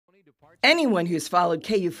Anyone who's followed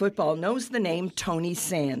KU football knows the name Tony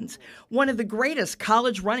Sands, one of the greatest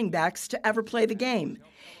college running backs to ever play the game.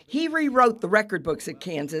 He rewrote the record books at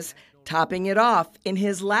Kansas, topping it off in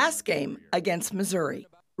his last game against Missouri.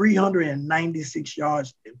 396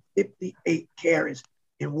 yards and 58 carries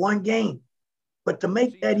in one game. But to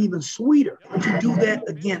make that even sweeter, to do that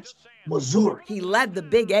against Missouri. He led the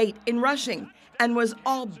Big Eight in rushing and was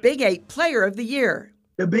all Big Eight Player of the Year.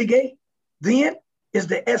 The Big Eight then is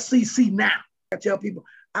the SEC now. I tell people,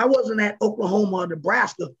 I wasn't at Oklahoma or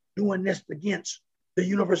Nebraska doing this against the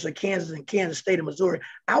University of Kansas and Kansas State and Missouri.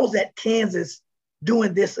 I was at Kansas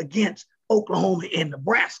doing this against Oklahoma and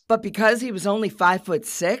Nebraska. But because he was only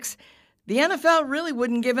 5'6", the NFL really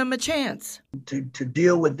wouldn't give him a chance. To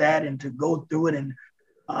deal with that and to go through it and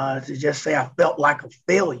to just say I felt like a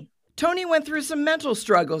failure. Tony went through some mental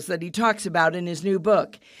struggles that he talks about in his new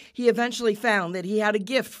book. He eventually found that he had a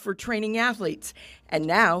gift for training athletes, and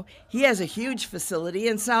now he has a huge facility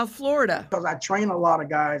in South Florida. Because I train a lot of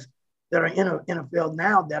guys that are in the NFL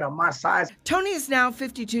now that are my size. Tony is now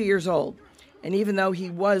 52 years old, and even though he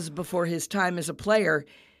was before his time as a player,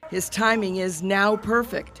 his timing is now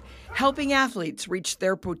perfect, helping athletes reach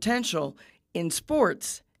their potential in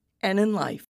sports and in life.